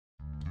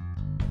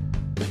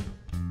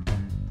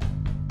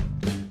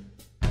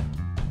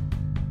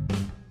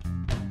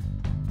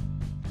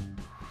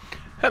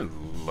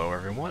Hello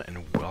everyone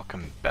and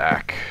welcome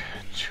back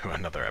to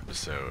another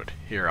episode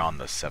here on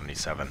the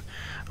 77.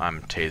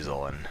 I'm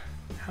Tazel and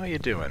how you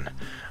doing?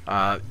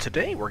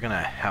 Today we're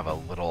gonna have a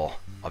little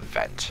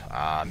event.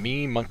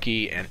 Me,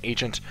 Monkey, and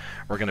Agent,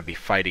 we're gonna be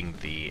fighting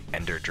the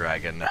Ender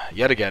Dragon.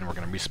 Yet again, we're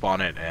gonna respawn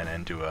it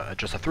and do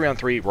just a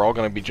 3-on-3. We're all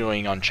gonna be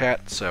joining on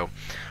chat, so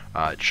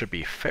it should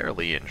be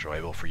fairly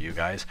enjoyable for you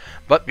guys.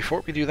 But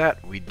before we do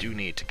that, we do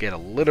need to get a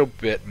little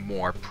bit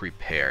more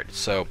prepared.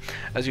 So,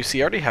 as you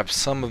see, I already have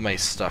some of my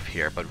stuff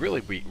here, but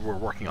really we're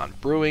working on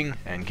brewing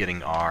and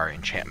getting our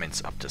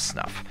enchantments up to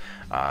snuff.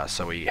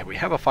 So we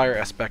have a fire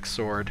aspect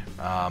sword.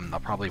 I'll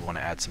probably want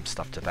to add some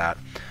stuff to that.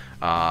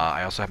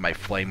 I also have my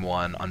Flame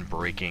 1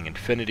 Unbreaking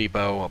Infinity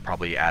Bow. I'll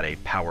probably add a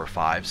Power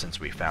 5 since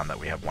we found that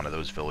we have one of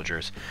those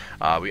villagers.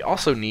 We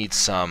also need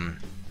some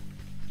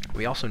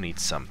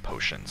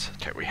potions.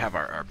 Okay, we have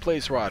our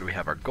Blaze Rod, we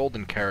have our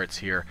golden carrots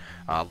here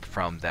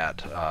from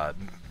that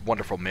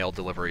wonderful mail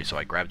delivery, so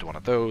I grabbed one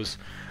of those.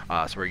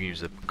 So we're going to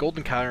use the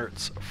golden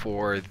carrots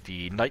for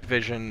the night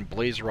vision,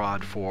 Blaze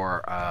Rod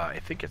for,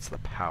 I think it's the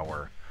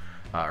power,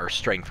 or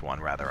strength one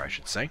rather, I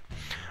should say.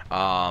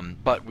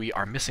 But we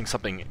are missing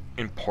something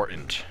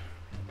important.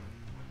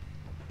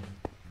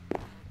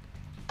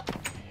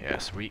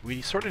 Yes,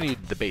 we sort of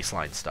need the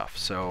baseline stuff,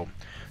 so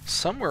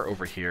somewhere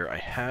over here I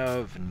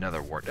have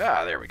netherwort.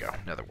 Ah, there we go,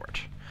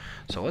 netherwort.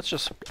 So let's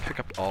just pick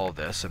up all of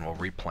this and we'll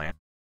replant.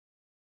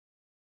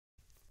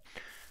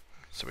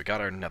 So we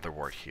got our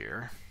netherwort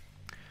here.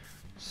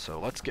 So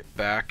let's get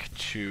back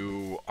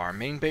to our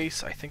main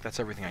base. I think that's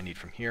everything I need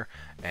from here,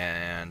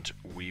 and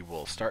we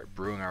will start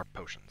brewing our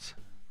potions.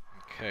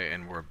 Okay,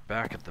 and we're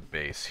back at the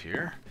base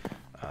here,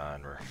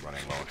 and we're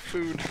running low on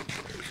food.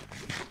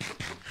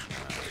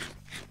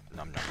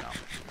 Nom nom nom.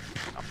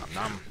 Nom nom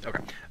nom.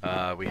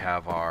 Okay. We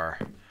have our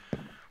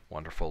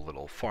wonderful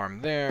little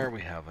farm there.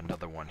 We have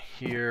another one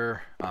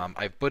here.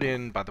 I've put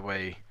in, by the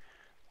way,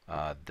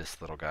 this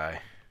little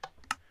guy.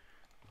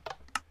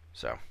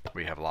 So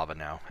we have lava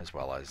now, as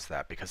well as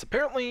that, because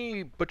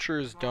apparently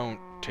butchers don't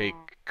take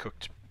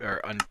cooked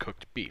or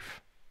uncooked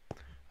beef.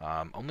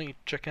 Only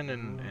chicken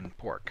and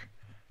pork.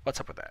 What's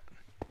up with that?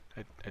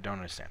 I don't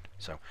understand.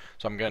 So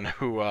I'm going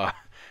to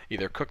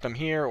either cook them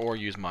here or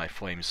use my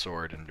flame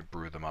sword and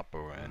brew them up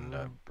and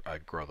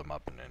grow them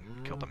up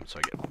and kill them, so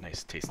I get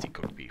nice tasty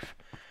cooked beef,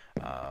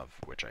 of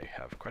which I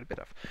have quite a bit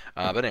of.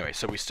 But anyway,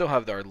 so we still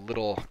have our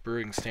little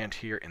brewing stand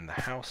here in the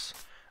house.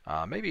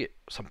 Maybe at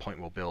some point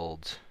we'll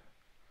build...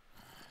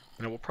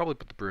 You know, we'll probably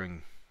put the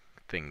brewing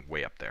thing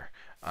way up there.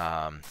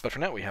 But for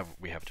now, we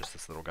have just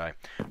this little guy.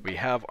 We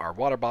have our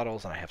water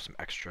bottles, and I have some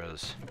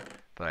extras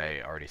that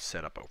I already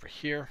set up over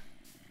here.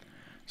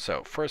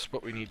 So first,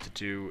 what we need to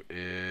do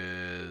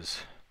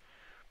is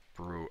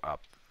brew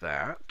up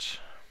that.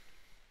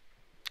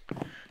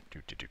 And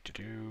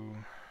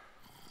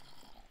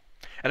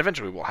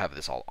eventually, we'll have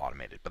this all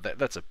automated. But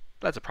that's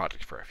a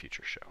project for a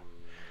future show.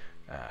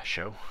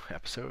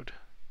 Episode.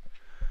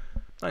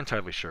 Not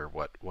entirely sure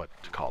what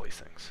to call these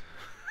things.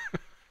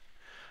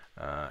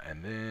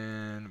 And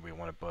then we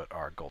want to put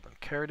our golden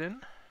carrot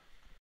in.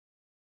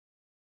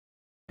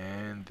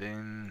 And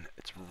then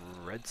it's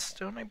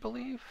redstone, I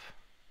believe,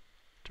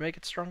 to make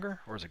it stronger?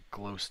 Or is it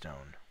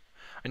glowstone?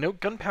 I know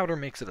gunpowder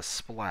makes it a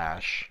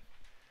splash.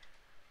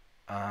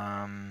 You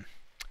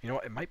know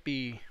what? It might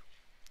be...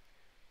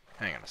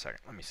 Hang on a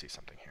second. Let me see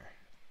something here.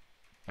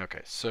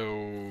 Okay,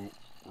 so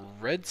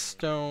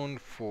redstone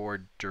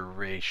for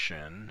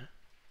duration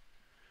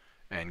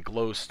and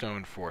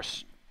glowstone for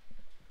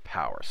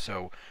power.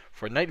 So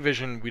for night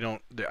vision, we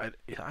don't... I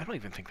don't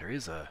even think there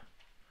is a...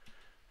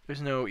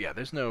 There's no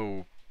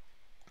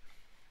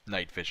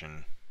night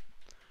vision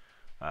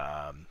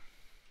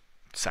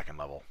second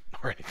level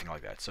or anything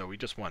like that. So we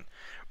just want,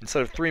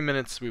 instead of 3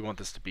 minutes, we want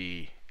this to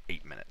be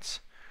 8 minutes.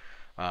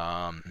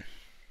 And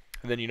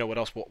then you know what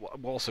else? We'll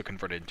also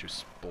convert it into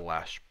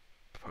splash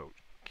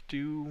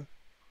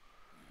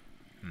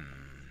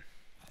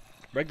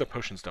Regular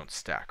potions don't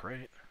stack,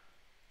 right?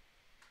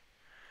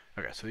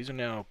 Okay, so these are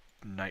now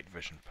night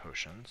vision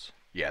potions.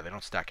 Yeah, they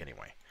don't stack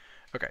anyway.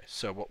 Okay,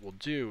 so what we'll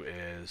do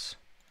is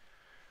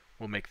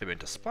we'll make them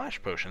into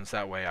splash potions.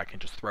 That way I can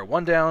just throw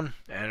one down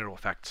and it'll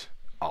affect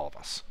all of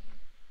us.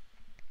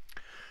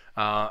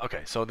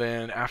 Okay, so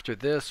then after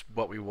this,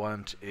 what we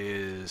want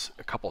is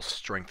a couple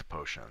strength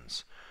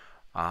potions.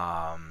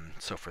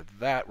 So for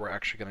that, we're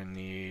actually going to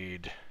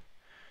need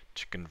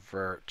to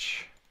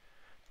convert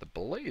the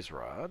Blaze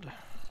Rod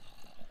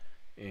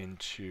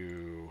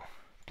into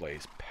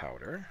Blaze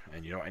Powder.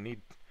 And you know, I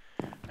need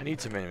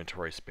some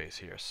inventory space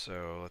here,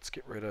 so let's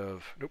get rid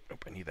of...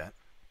 Nope, I need that.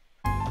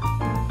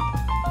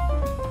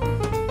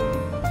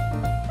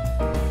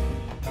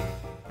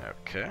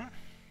 Okay.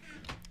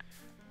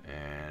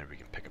 And we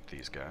can pick up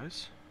these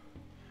guys.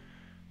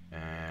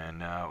 And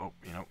now, oh,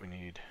 you know, we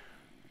need...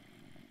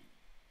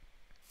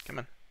 Come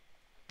on.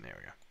 There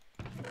we go.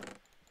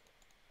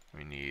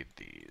 We need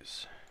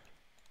these.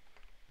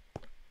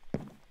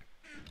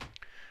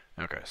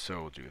 Okay,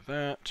 so we'll do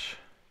that.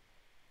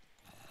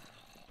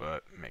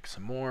 But make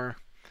some more.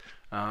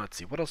 Let's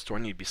see, what else do I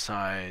need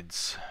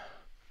besides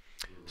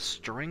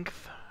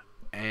strength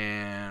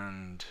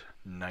and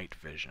night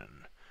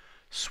vision?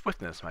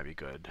 Swiftness might be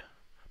good,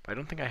 but I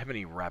don't think I have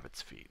any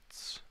rabbit's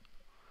feet.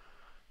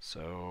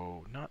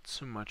 So, not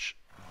so much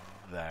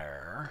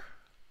there.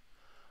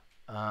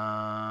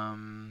 Oh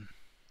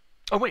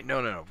wait,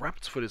 no.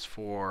 Rabbit's foot is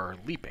for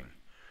leaping.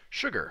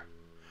 Sugar.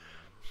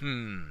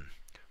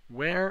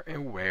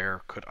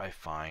 Where could I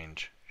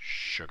find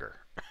sugar?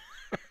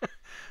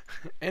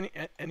 Any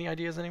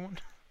ideas, anyone?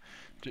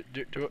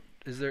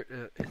 Is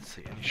there? Let's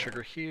see. Any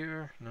sugar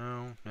here?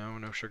 No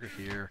sugar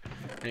here.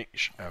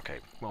 Okay.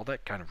 Well,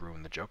 that kind of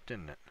ruined the joke,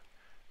 didn't it?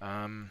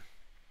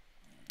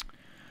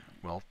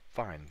 Well,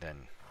 fine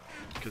then,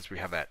 because we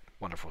have that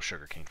wonderful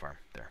sugarcane farm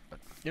there. But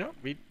you know,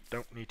 we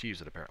don't need to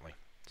use it apparently.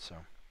 So,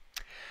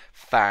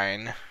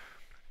 fine.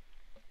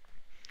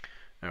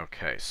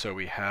 Okay, so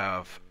we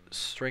have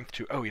strength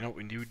 2. Oh, you know what?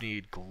 We do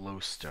need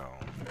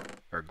glowstone,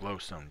 or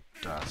glowstone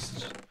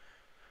dust,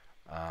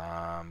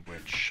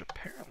 which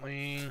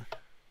apparently...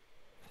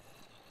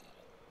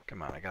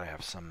 Come on, I gotta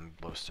have some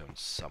glowstone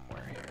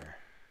somewhere here.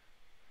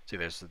 See,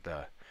 there's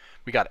the...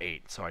 We got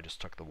 8, so I just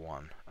took the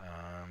 1.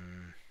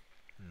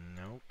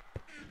 Nope.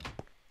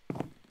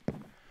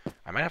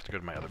 I might have to go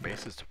to my other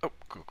bases to... Oh,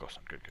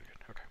 glowstone. Good.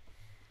 Okay.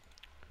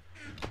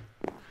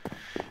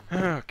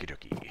 Okie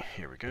dokie.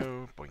 Here we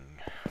go. Boing.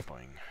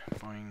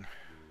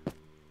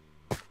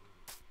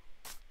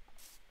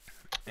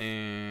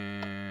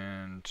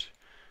 And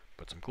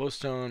put some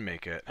glowstone,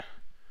 make it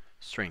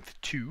strength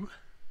 2.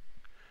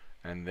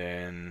 And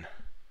then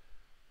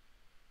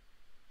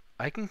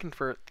I can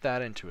convert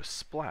that into a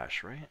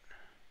splash, right?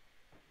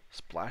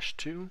 Splash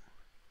 2?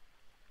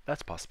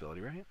 That's a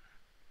possibility, right?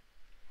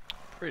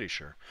 Pretty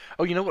sure.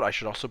 Oh, you know what I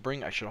should also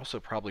bring? I should also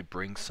probably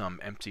bring some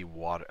empty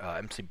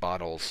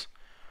bottles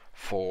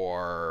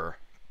for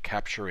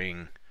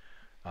capturing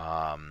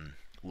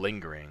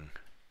lingering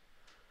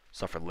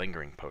stuff for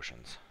lingering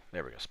potions.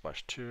 There we go.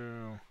 Splash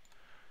 2.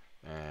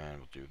 And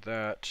we'll do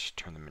that.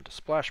 Turn them into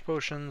splash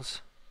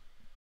potions.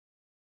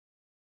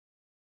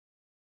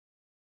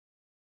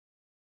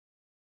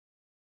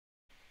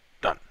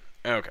 Done.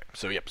 Okay,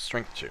 so yep,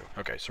 strength 2.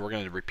 Okay, so we're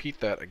going to repeat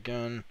that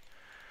again.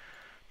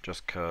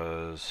 Just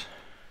cause.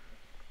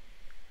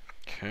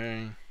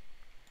 Okay.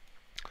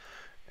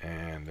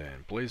 And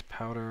then blaze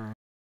powder.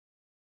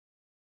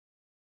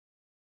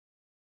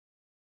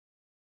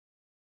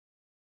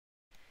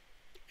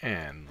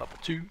 And level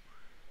 2.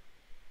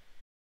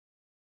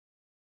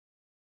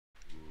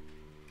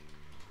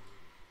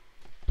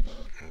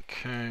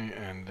 Okay,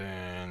 and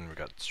then we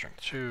got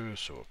strength 2,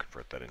 so we'll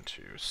convert that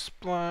into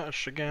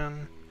splash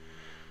again.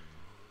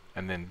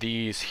 And then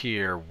these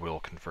here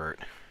will convert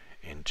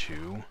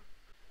into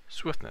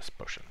swiftness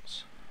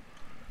potions.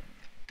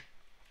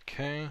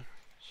 Okay,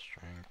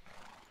 strength.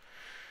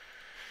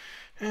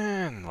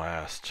 And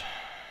last,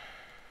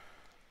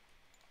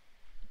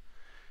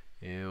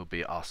 it'll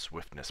be all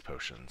swiftness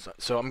potions.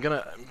 So I'm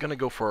gonna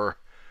go for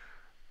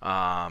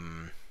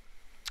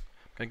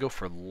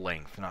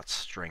length, not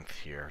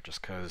strength here,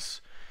 just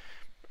because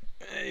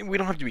we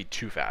don't have to be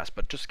too fast,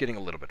 but just getting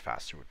a little bit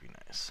faster would be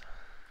nice.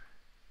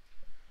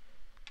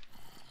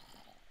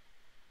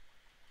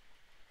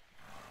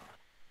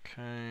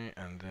 Okay,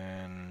 and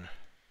then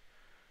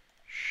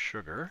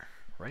sugar,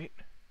 right?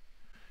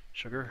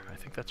 Sugar, I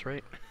think that's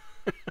right.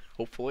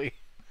 Hopefully.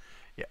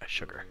 Yeah,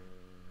 sugar.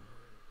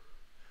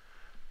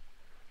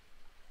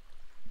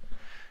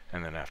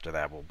 And then after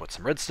that, we'll put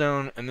some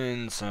redstone, and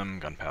then some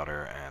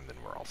gunpowder, and then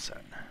we're all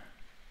set.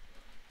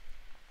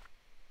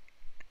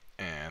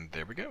 And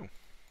there we go.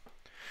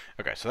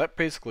 Okay, so that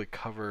basically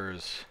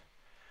covers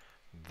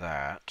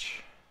that.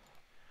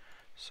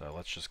 So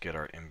let's just get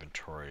our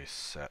inventory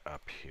set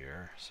up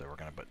here. So we're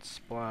going to put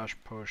splash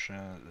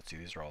potion. Let's see,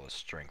 these are all the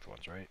strength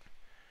ones, right?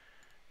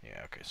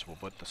 Yeah, okay, so we'll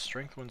put the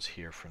strength ones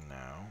here for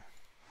now.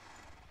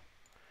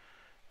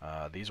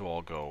 These will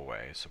all go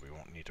away, so we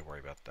won't need to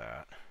worry about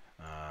that.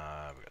 We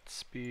got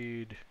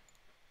speed.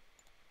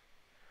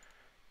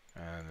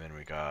 And then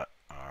we got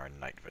our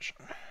night vision.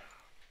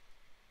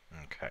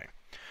 Okay.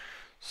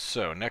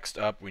 So next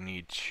up, we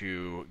need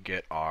to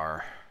get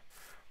our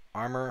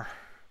armor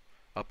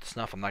up to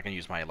snuff. I'm not going to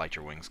use my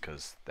elytra wings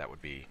because that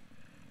would be,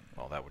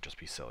 well, that would just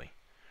be silly.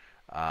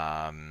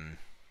 Or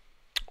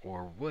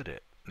would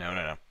it?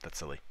 No. That's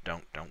silly.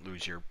 Don't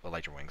lose your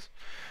elytra wings.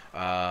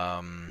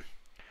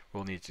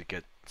 We'll need to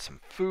get some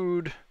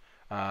food.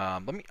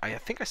 I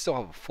think I still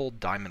have a full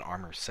diamond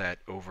armor set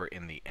over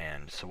in the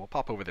end, so we'll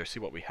pop over there, see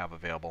what we have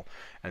available,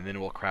 and then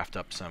we'll craft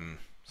up some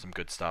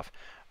good stuff,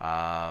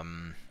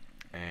 and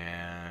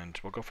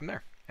we'll go from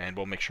there. And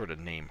we'll make sure to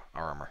name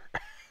our armor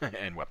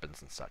and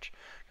weapons and such,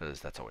 because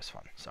that's always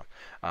fun. So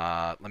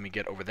let me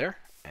get over there,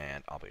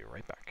 and I'll be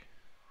right back.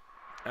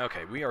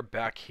 Okay, we are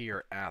back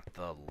here at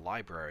the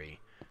library,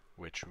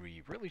 which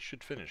we really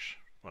should finish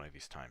one of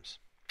these times.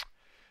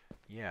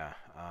 Yeah,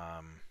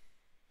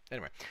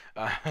 anyway,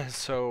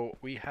 so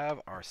we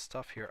have our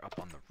stuff here up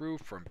on the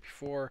roof from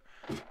before.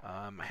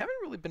 I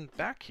haven't really been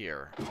back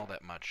here all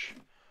that much.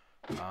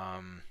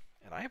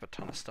 And I have a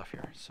ton of stuff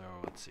here, so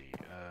let's see.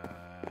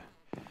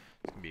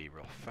 It's gonna be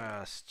real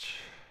fast.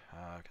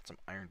 Got some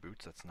iron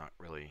boots. That's not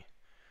really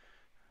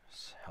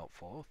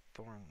helpful.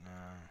 Thorn.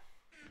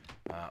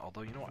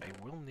 Although you know what, I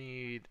will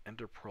need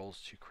ender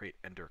pearls to create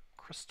ender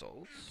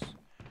crystals.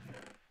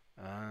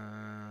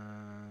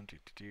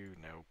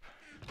 Nope.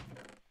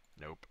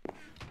 Nope.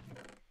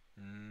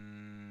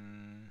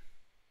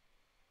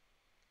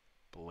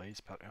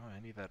 Blaze powder. Oh, I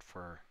need that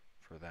for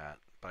that.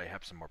 But I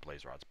have some more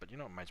blaze rods. But you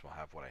know, might as well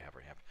have what I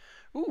already have.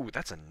 Ooh,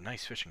 that's a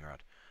nice fishing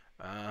rod.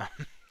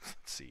 Let's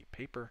see,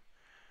 paper.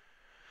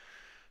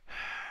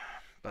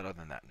 But other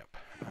than that, nope.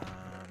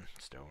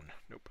 Stone,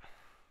 nope.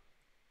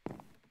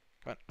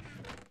 Come on.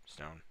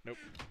 Stone, nope.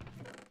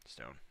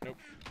 Stone, nope.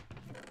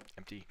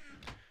 Empty.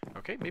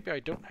 Okay, maybe I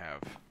don't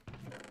have.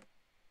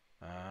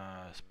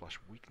 Splash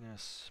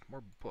weakness.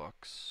 More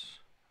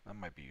books. That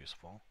might be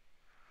useful.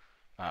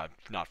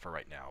 Not for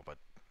right now, but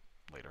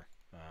later.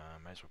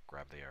 Might as well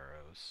grab the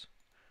arrows.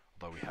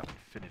 Although we have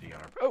infinity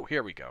on our... Oh,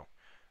 here we go.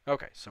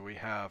 Okay, so we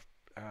have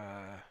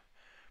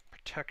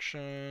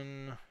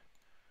protection...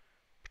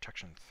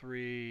 Protection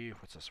 3.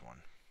 What's this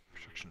one?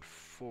 Protection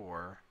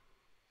 4.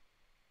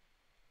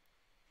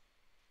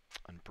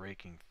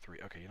 Unbreaking 3.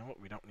 Okay, you know what?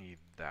 We don't need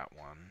that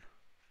one.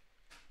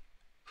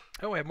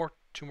 Oh, I have more.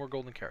 2 more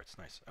golden carrots.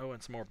 Nice. Oh,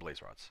 and some more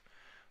blaze rods.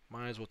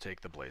 Might as well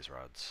take the blaze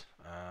rods.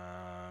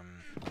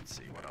 Let's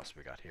see what else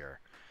we got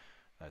here.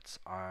 That's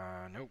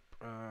nope.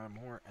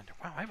 More ender.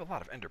 Wow, I have a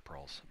lot of ender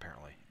pearls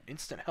apparently.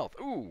 Instant health.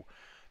 Ooh,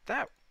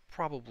 that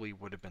probably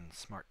would have been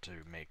smart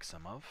to make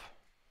some of.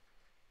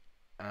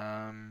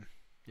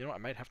 You know what? I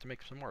might have to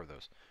make some more of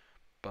those.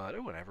 But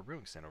oh, and I have a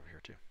brewing stand over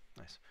here too.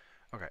 Nice.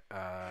 Okay.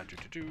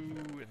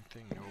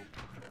 Anything? Nope.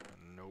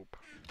 Nope.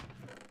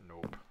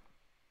 Nope.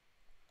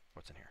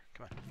 What's in here?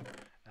 Come on.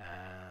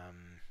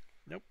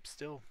 Nope,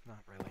 still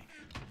not really.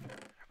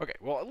 Okay,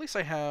 well, at least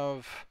I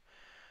have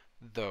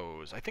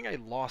those. I think I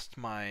lost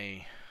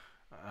my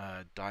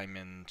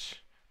diamond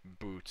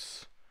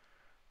boots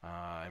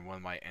in one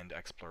of my end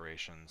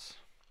explorations.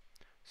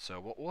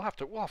 So we'll have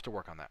to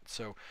work on that.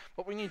 So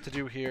what we need to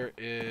do here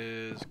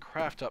is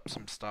craft up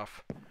some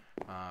stuff.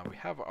 We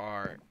have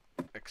our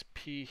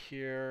XP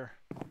here.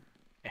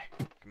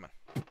 Come on.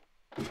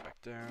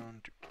 Back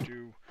down.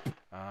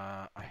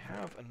 I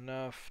have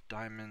enough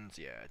diamonds.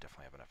 Yeah, I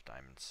definitely have enough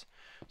diamonds.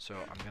 So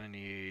I'm gonna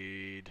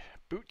need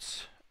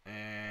boots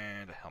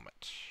and a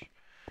helmet.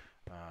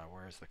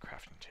 Where's the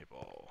crafting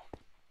table?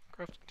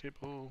 Crafting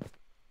table.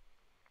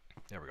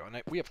 There we go.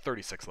 And we have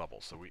 36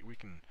 levels, so we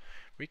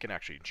can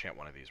actually enchant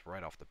one of these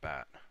right off the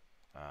bat.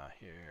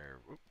 Here.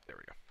 Whoop, there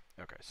we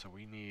go. Okay, so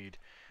we need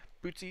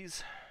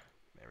bootsies.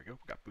 There we go.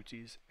 We got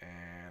bootsies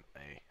and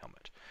a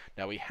helmet.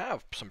 Now we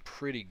have some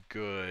pretty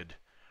good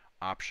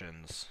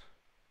options.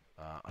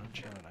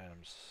 Unenchanted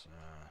items.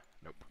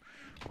 Nope.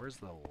 Where's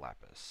the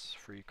lapis?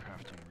 Free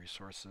crafting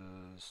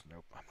resources.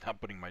 Nope. I'm not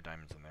putting my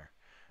diamonds in there.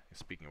 And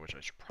speaking of which, I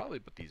should probably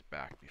put these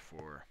back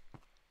before.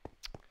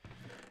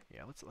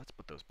 Yeah, let's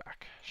put those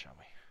back, shall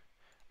we?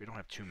 We don't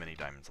have too many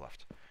diamonds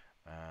left.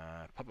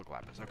 Public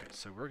lapis. Okay,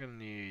 so we're gonna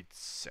need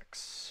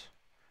 6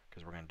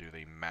 because we're gonna do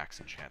the max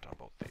enchant on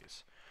both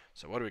these.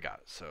 So what do we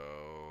got?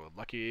 So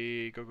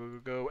lucky,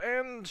 go,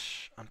 and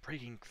I'm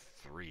breaking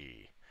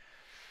 3.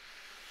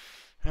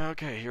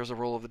 Okay, here's a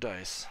roll of the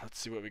dice. Let's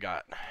see what we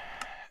got.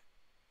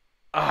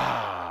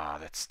 Ah,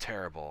 that's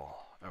terrible.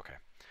 Okay.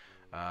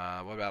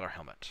 What about our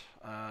helmet?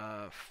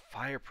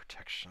 Fire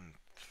protection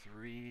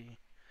 3.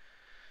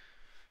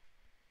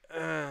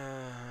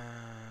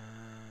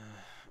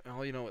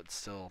 Well, you know, it's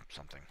still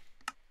something.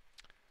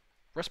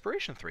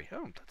 Respiration 3.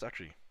 Oh, that's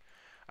actually...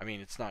 I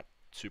mean, it's not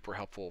super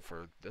helpful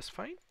for this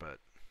fight, but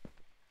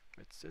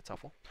it's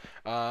helpful.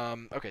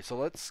 Okay, so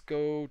let's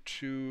go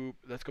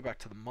back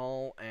to the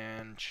mall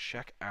and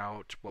check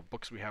out what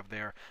books we have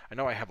there. I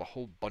know I have a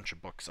whole bunch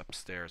of books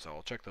upstairs.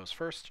 I'll check those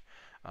first,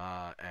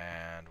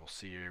 and we'll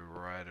see you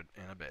right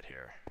in a bit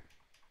here.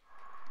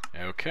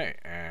 Okay,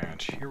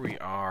 and here we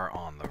are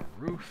on the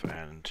roof,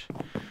 and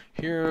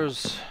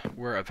here's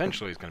where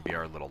eventually is going to be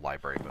our little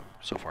library, but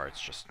so far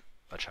it's just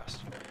a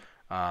chest.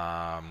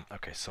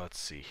 Okay, so let's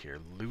see here.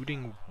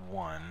 Looting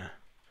 1.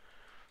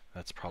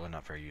 That's probably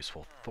not very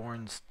useful.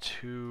 Thorns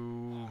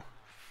 2.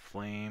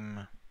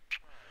 Flame.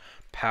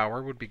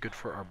 Power would be good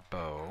for our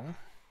bow.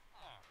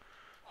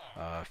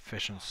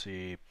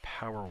 Efficiency.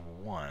 Power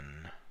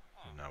 1.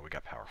 No, we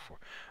got power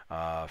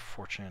 4.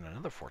 Fortune.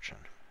 Another fortune.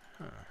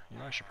 Huh. You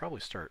know, I should probably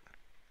start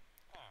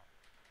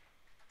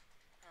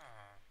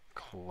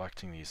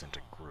collecting these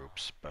into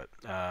groups. But,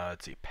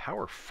 let's see.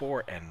 Power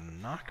 4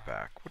 and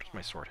knockback. What does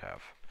my sword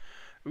have?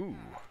 Ooh.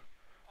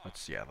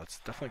 Let's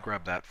definitely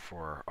grab that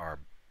for our...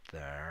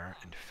 There.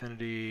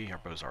 Infinity. Our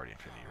bow's already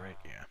infinity, right?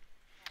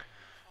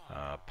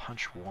 Yeah.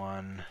 Punch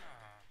 1.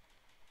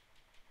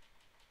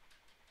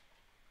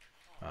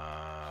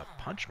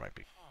 Punch might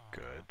be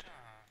good.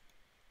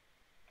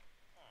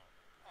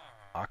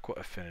 Aqua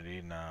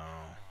affinity, no.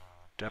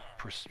 Depth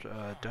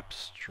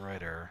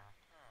Strider.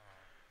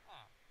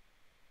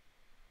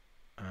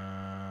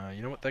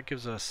 You know what? That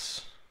gives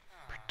us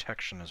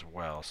protection as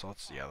well. So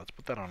let's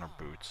put that on our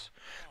boots.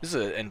 This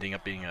is ending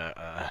up being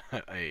a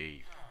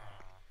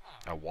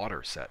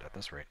water set at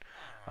this rate.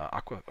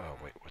 Aqua. Oh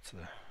wait, what's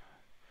the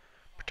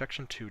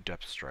protection 2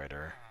 depth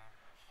strider?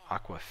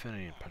 Aqua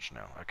affinity and punch.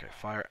 No. Okay,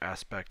 fire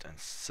aspect and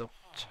silk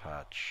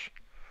touch.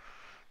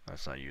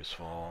 That's not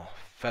useful.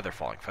 Feather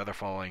falling. Feather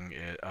falling.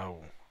 Oh.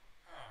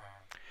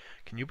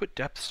 Can you put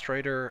depth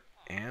strider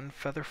and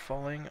feather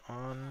falling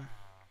on?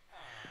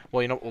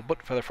 Well, you know, we'll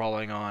put feather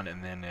falling on,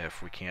 and then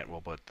if we can't,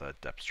 we'll put the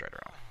depth strider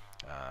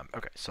on.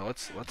 Okay, so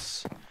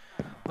let's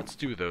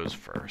do those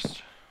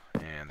first.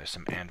 And there's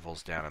some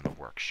anvils down in the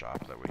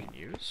workshop that we can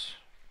use.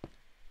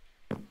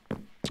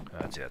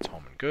 Let's see, that's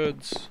home and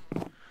goods.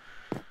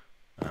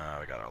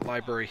 We got our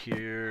library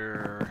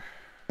here,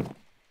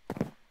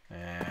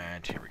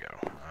 and here we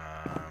go.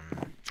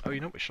 Oh, you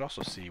know, we should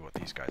also see what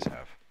these guys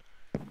have.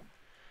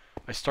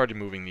 I started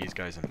moving these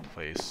guys in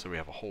place, so we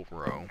have a whole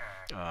row.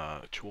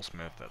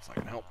 Toolsmith, that's not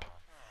going to help.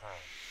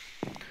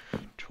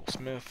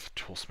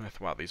 Toolsmith,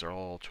 wow, these are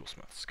all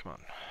toolsmiths, come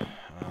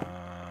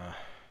on.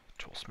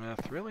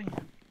 Toolsmith, really?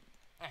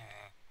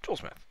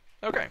 Toolsmith,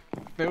 okay.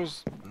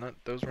 Those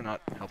were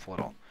not helpful at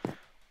all.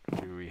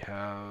 Do we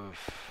have,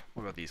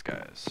 what about these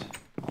guys?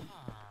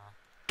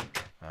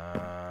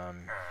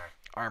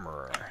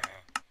 Armorer.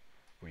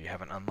 We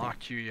haven't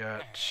unlocked you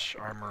yet.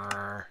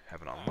 Armorer,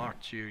 haven't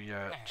unlocked you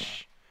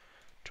yet.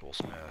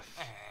 Toolsmith,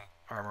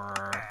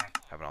 armorer,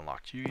 haven't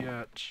unlocked you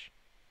yet.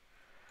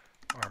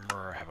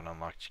 Armorer, haven't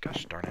unlocked you.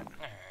 Gosh darn it.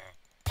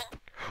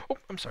 Oh,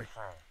 I'm sorry.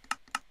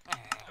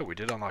 Oh, we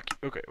did unlock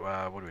you. Okay,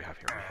 what do we have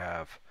here? We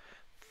have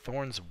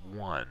Thorns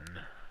 1.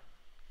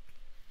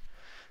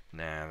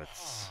 Nah,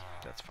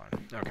 that's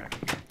fine. Okay.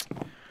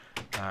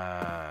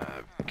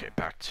 Okay,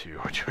 back to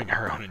doing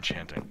our own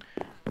enchanting.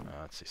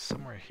 Let's see,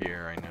 somewhere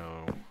here I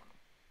know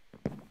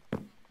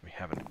we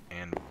have an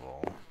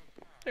anvil.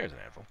 There's an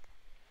anvil.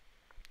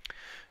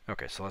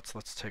 Okay, so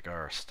let's take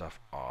our stuff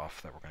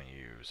off that we're going to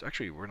use.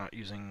 Actually, we're not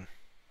using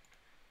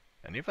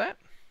any of that?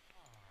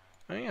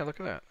 Oh yeah, look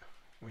at that.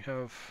 We're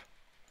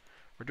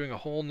doing a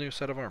whole new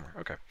set of armor.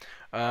 Okay.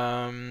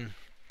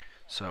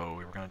 So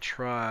we were going to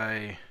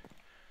try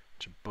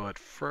to put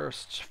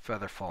first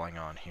feather falling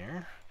on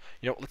here.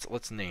 You know,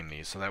 let's name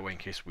these so that way in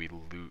case we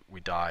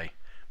die,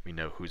 we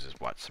know whose is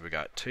what. So we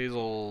got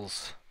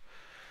Tazel's.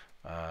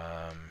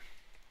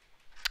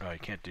 Oh, you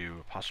can't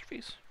do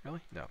apostrophes? Really?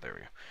 No, there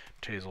we go.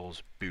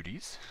 Tazel's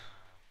booties.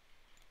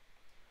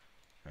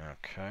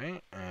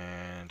 Okay,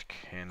 and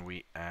can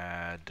we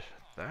add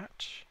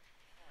that?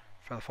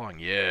 Feather falling?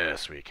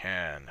 Yes, we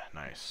can.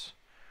 Nice.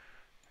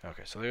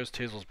 Okay, so there's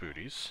Tazel's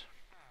booties.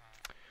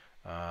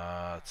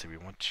 Let's see, we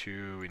want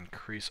to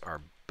increase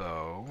our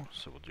bow,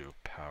 so we'll do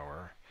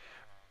power.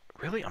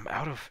 Really? I'm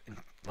out of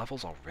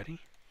levels already?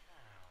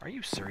 Are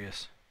you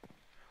serious?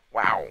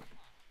 Wow!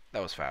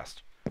 That was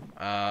fast.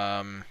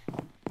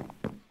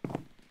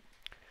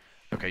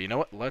 Okay, you know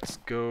what? Let's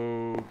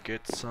go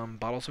get some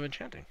bottles of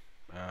enchanting.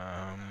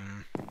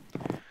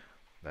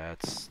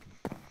 That's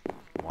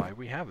why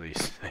we have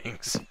these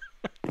things.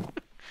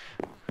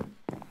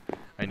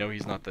 I know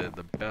he's not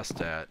the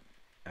best at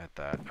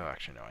that. Oh,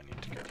 actually, no, I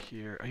need to get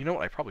here. Oh, you know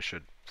what? I probably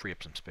should free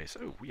up some space.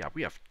 Oh, yeah,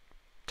 we have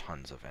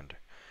tons of ender.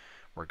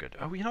 We're good.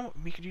 Oh, you know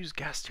what? We could use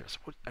gas tears.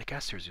 What?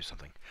 Gas tears do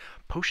something.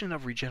 Potion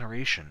of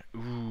regeneration.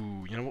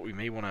 Ooh, you know what? We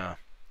may want to...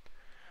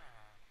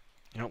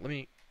 You know, let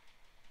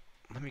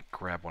me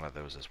grab one of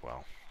those as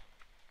well.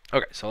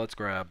 Okay, so let's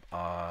grab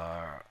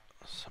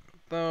some of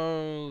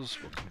those.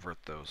 We'll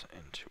convert those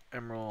into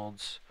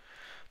emeralds.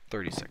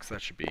 36.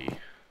 That should be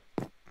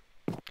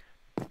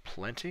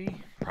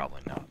plenty.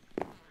 Probably not.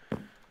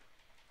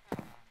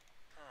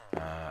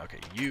 Okay,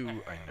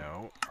 you, I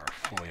know, are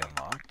fully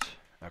unlocked.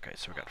 Okay,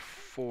 so we got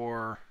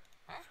 4.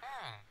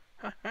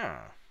 Haha.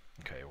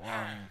 Okay,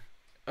 1.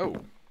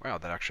 Oh, wow,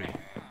 that actually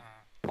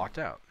locked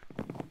out.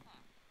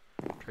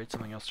 Trade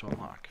something else to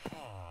unlock.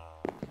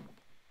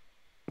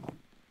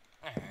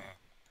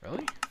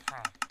 Really?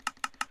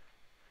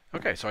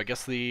 Okay, so I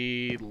guess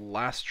the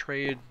last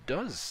trade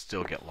does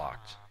still get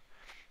locked.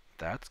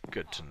 That's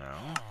good to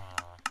know.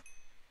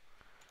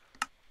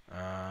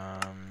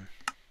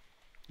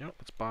 You know,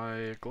 let's buy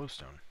a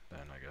glowstone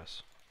then, I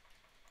guess.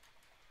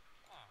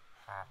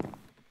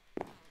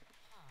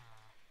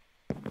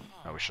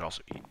 Oh, we should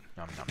also eat.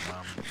 Nom nom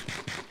nom.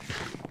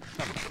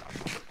 Nom nom nom.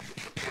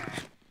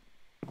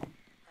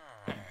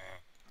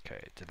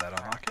 Okay, did that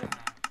unlock it?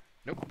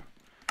 Nope.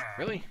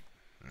 Really?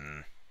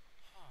 Mm.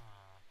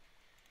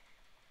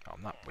 Oh,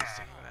 I'm not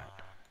wasting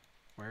that.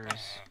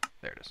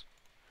 There it is.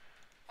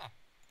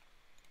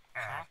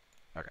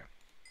 Okay.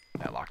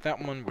 That locked that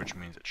one, which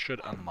means it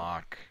should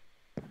unlock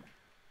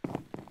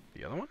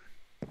the other one?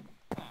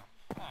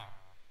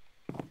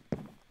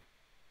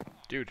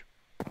 Dude,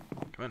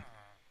 come in.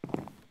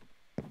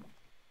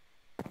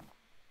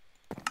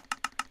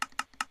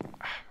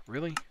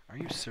 Really? Are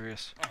you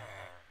serious?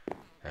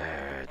 Do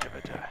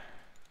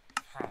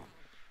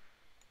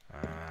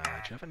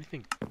you have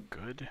anything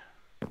good?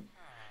 You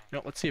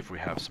know, let's see if we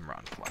have some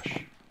rotten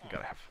flesh.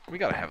 We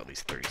gotta have at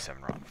least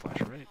 37 rotten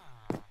flesh, right?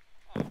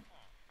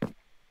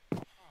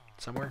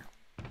 somewhere?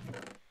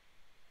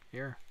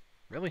 Here?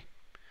 Really?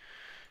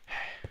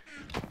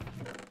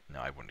 No,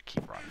 I wouldn't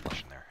keep rotten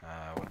flesh in there.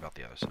 What about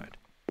the other side?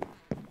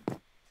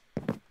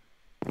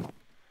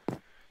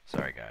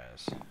 Sorry,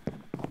 guys.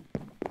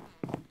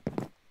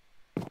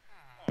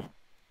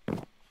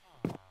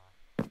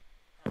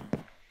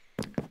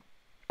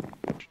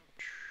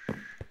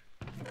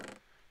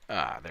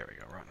 Ah, there we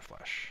go. Rotten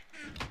flesh.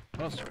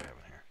 What else do we have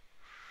in here?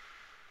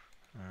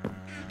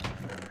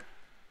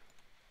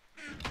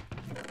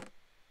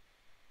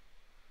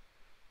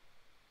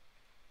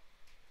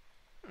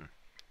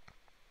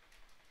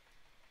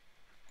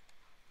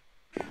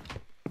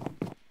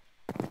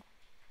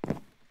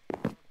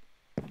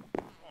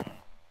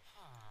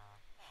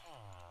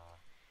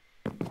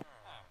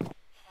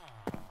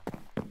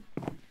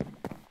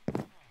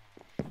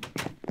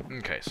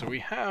 Okay, so we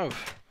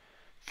have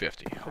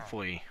 50.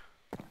 Hopefully...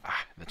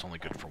 Ah, that's only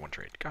good for one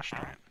trade. Gosh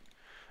darn it.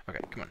 Okay,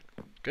 come on.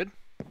 Good?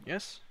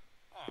 Yes?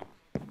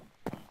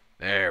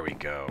 There we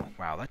go.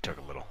 Wow, that took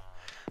a little...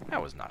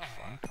 That was not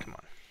fun. Come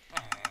on.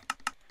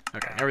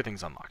 Okay,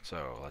 everything's unlocked.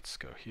 So let's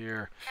go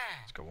here.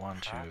 Let's go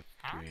 1, 2,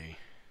 3...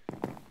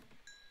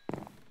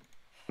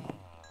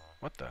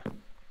 What the?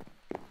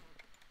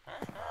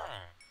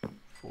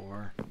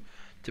 4...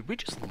 Did we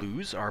just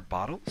lose our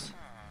bottles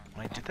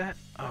when I did that?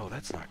 Oh,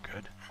 that's not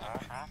good.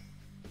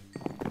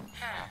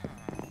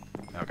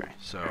 Okay,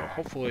 so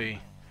hopefully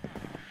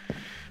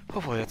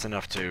that's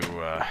enough to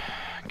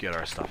get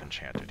our stuff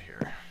enchanted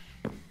here.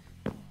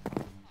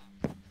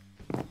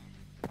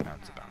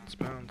 Bounce, bounce,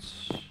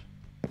 bounce.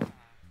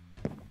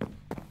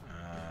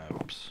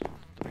 Oops.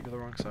 Did I go the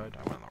wrong side?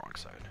 I went on the wrong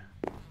side.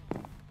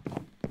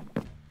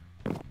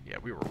 Yeah,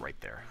 we were right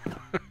there.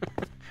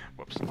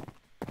 Whoops.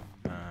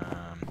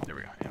 There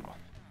we go. Anvil.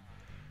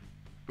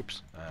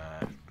 Oops.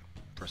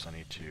 First I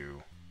need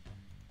to...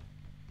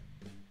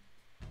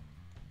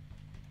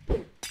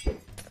 There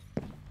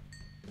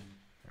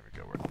we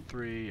go. We're at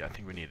 3. I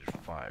think we needed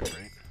 5,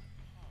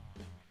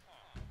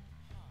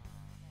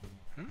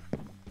 right?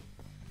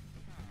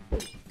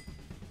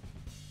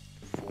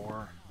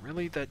 4.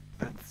 Really?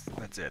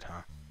 That's it,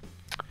 huh?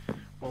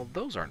 Well,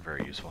 those aren't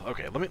very useful.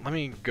 Okay, let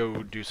me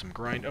go do some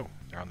grind. Oh,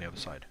 they're on the other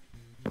side.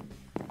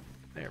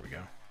 There we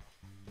go.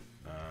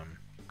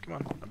 Come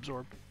on,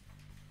 absorb.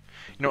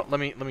 You know what? Let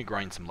me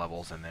grind some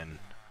levels and then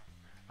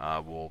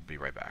we'll be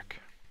right back.